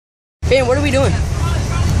Ben, what are we doing?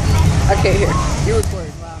 Okay, here. You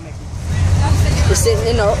record while I'm making. We're sitting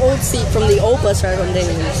in our old seat from the old bus ride on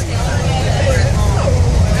Daily.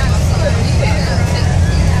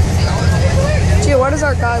 Gee, why does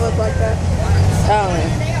our guy look like that? I don't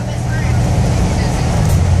know.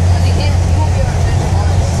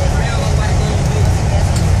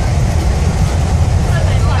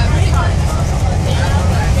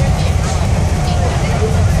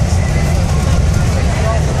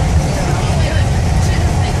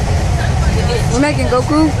 We're making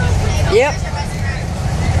Goku? Yep.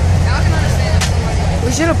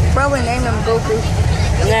 We should have probably named him Goku.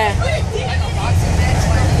 Nah.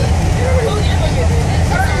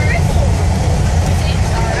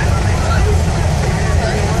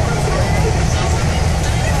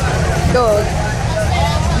 Dog.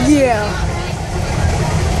 Yeah.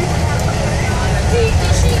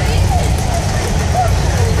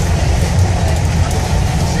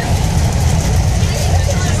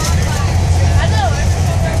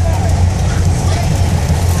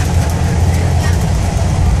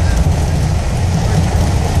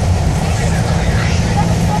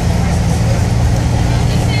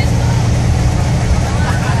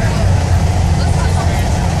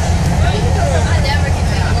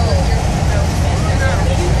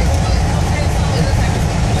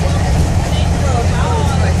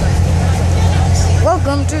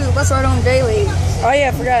 Welcome to the Bus Ride on Daily. Oh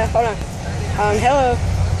yeah, I forgot. Hold on. Hello.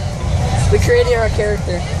 We created our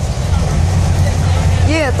character.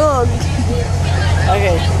 Yeah, thug.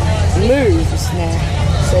 Okay. Moves now.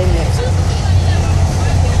 Say next.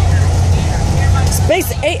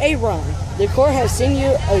 Space AA Ron. The court has seen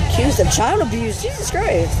you accused of child abuse. Jesus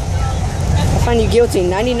Christ. I find you guilty in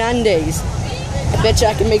 99 days. I bet you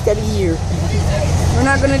I can make that a year. We're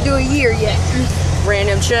not gonna do a year yet.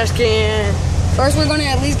 Random Cheskin. First, we're gonna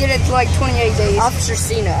at least get it to like 28 days. Officer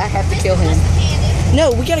Cena, I have to kill him. No,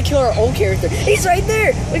 we gotta kill our old character. He's right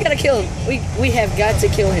there. We gotta kill him. We have got to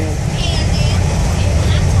kill him.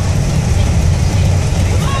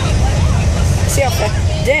 See how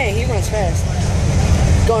fast? Dang, he runs fast.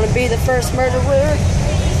 Gonna be the first murderer.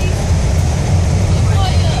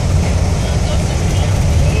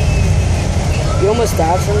 You almost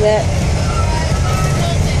died from that.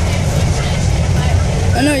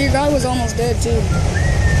 I know, your guy was almost dead too.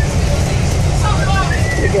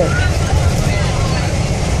 Pretty good.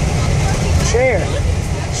 Share.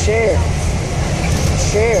 Share.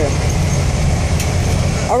 Share.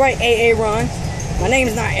 Alright, AA Ron. My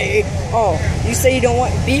name's not AA. Oh, you say you don't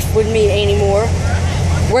want beef with me anymore.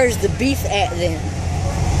 Where's the beef at then?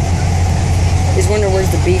 Just wonder where's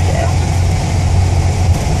the beef at.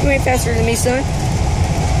 You ain't faster than me, son.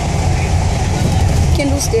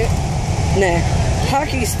 Kindle stick. Nah.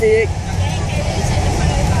 Hockey stick.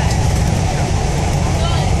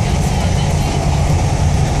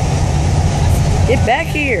 Get back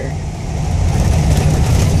here.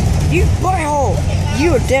 You butthole.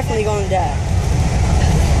 You are definitely gonna die.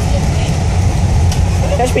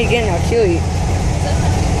 Catch me again, I'll kill you.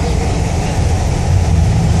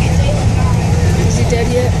 Is he dead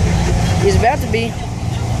yet? He's about to be.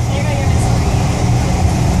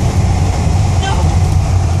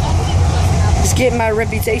 Just getting my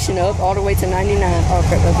reputation up all the way to 99. Oh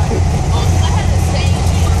crap, that's cool.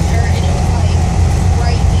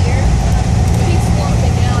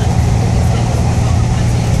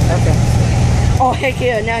 Okay. Oh heck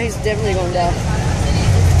yeah, now he's definitely gonna die.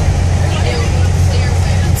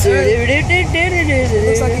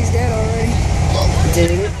 Looks like he's dead already.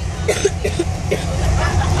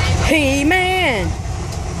 Hey man!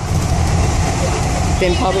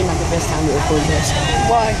 Been probably not the best time to record this.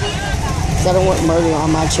 Why? Because I don't want murder on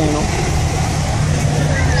my channel.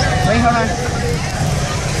 Wait, hold on.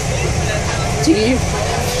 Do you?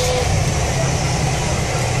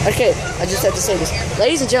 Okay, I just have to say this.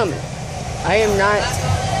 Ladies and gentlemen, I am not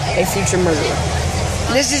a future murderer.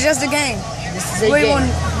 This is just a game. This is a game.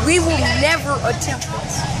 We will never attempt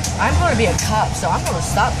this. I'm going to be a cop, so I'm going to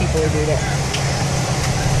stop people who do that.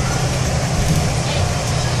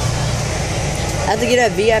 I have to get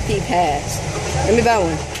a VIP pass. Let me buy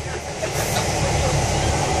one.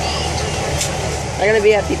 I got a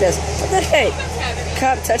VIP pass. What the heck?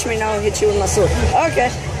 Cop, touch me and I'll hit you with my sword. Okay.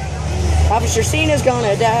 Officer Cena's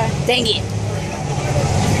gonna die. Dang it.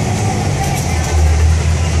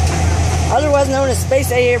 Otherwise known as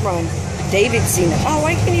Space AA Ron. David Cena. Oh,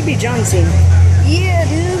 why can't he be John Cena? Yeah,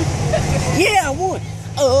 dude. Yeah, I won.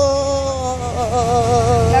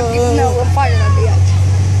 No, we'll fire that bitch.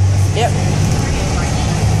 Yep.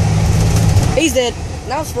 He's dead.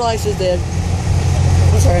 Now Sparlax is dead.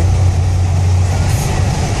 I'm sorry.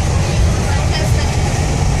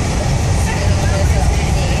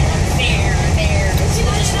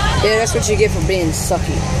 Yeah, that's what you get for being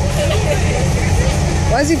sucky.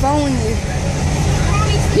 Why is he following you?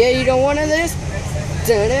 Yeah, you don't want this?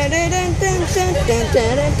 Hey,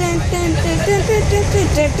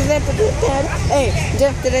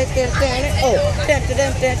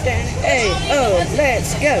 oh,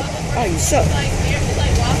 let's go. Oh, you suck.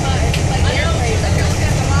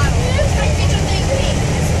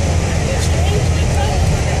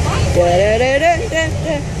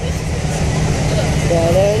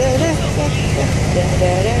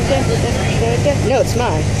 No, it's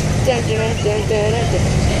mine.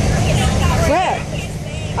 Crap.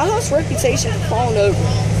 I lost reputation for falling over.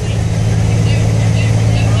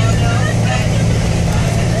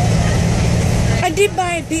 I did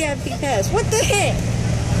buy a VIP pass. What the heck?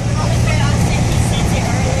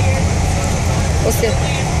 What's that?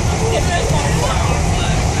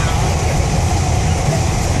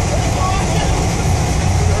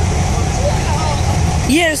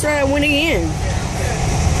 Yeah, that's right. I went again.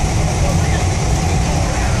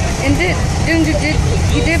 And you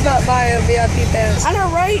did buy a VIP pass. I know,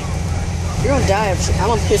 right? You're gonna die. I'm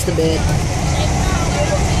gonna piss the bed.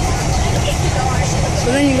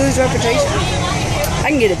 So then you lose reputation. I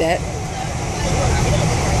can get it back.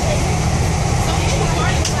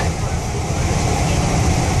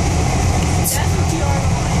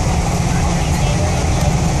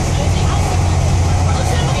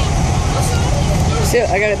 So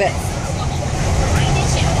I got it back.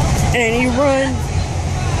 And then you run.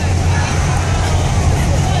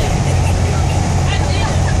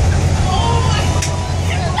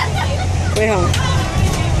 Wait, hold on.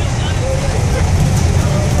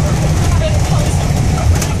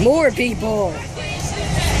 More people.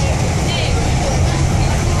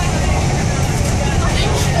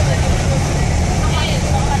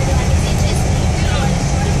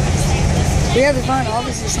 We haven't found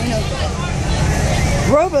obviously seen him.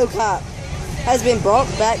 RoboCop has been brought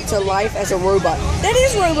back to life as a robot. That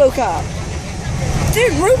is RoboCop.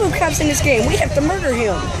 Dude, RoboCop's in this game. We have to murder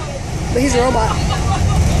him. But he's a robot.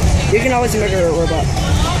 You can always murder a robot.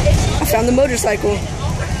 I found the motorcycle.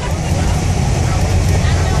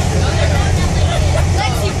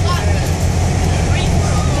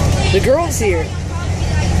 The girl's here.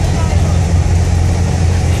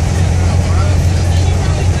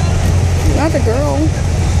 Not the girl.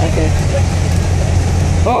 Okay.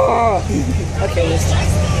 Oh! Okay, listen.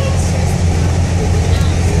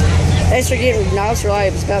 Thanks for getting knobs for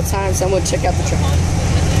life. It's about time someone check out the truck.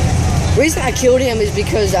 The reason I killed him is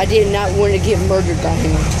because I did not want to get murdered by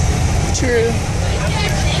him. True.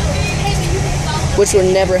 Which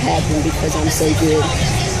will never happen because I'm so good.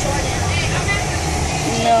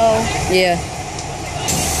 No. Yeah.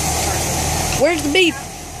 Where's the beef?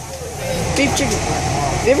 Beef chicken.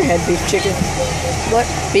 Have you ever had beef chicken? What?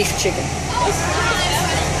 Beef chicken.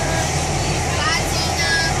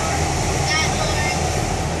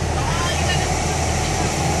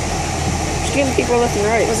 Just getting people left and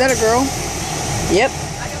right. Was that a girl? Yep.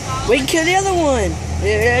 We can kill the other one.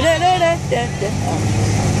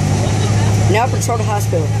 Now patrol the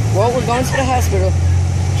hospital. Well, we're going to the hospital.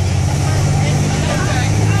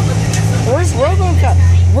 Where's RoboCop?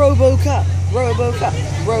 RoboCop. RoboCop.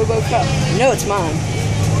 RoboCop. No, it's mine.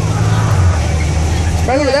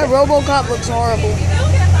 Bro, that RoboCop looks horrible.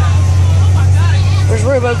 Where's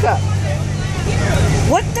RoboCop?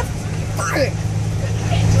 What the fuck?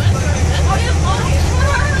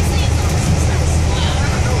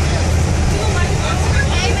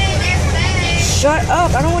 Shut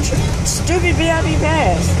up. I don't want your stupid VIP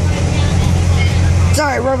pass.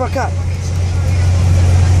 Sorry, RoboCop.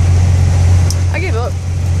 I give up.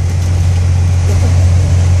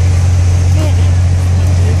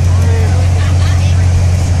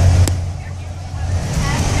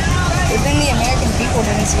 Good thing the American people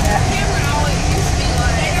didn't see that.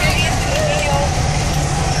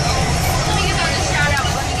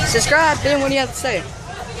 Subscribe, then what do you have to say?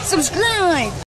 Subscribe!